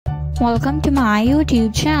Welcome to my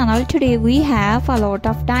YouTube channel. Today we have a lot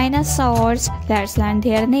of dinosaurs. Let's learn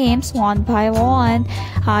their names one by one.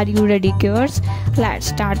 Are you ready, girls? Let's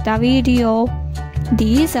start the video.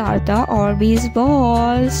 These are the Orbis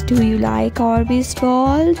balls. Do you like Orbis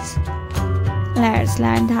balls? Let's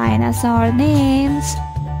learn dinosaur names.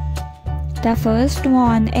 The first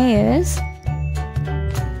one is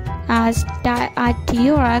a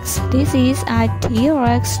T-Rex. This is a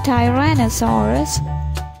T-Rex Tyrannosaurus.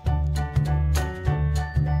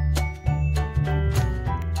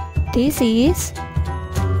 This is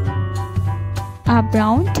a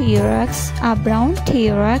brown T-Rex. A brown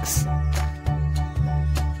T-Rex.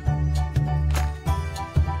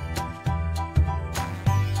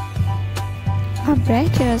 A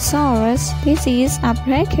Brachiosaurus. This is a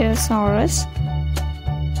Brachiosaurus.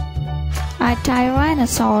 A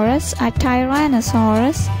Tyrannosaurus. A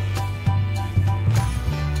Tyrannosaurus.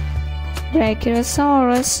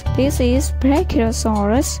 Brachiosaurus. This is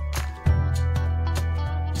Brachiosaurus.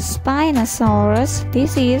 Spinosaurus.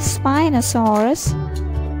 This is Spinosaurus.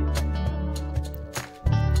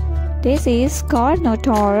 This is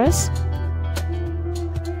Carnotaurus.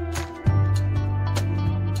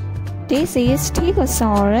 This is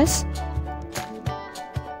Stegosaurus.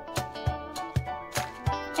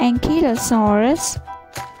 Ankylosaurus.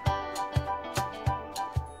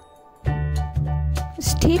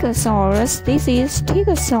 Stegosaurus. This is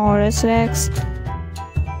Stegosaurus Rex.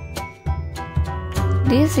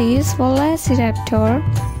 This is Velociraptor.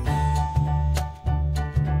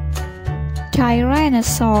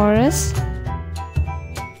 Tyrannosaurus.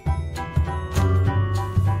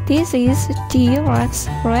 This is T-Rex,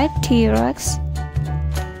 red T-Rex.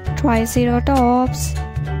 Triceratops.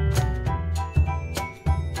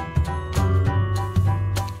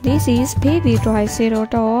 This is baby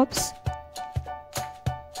Triceratops.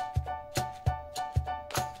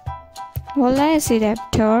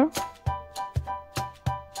 Velociraptor.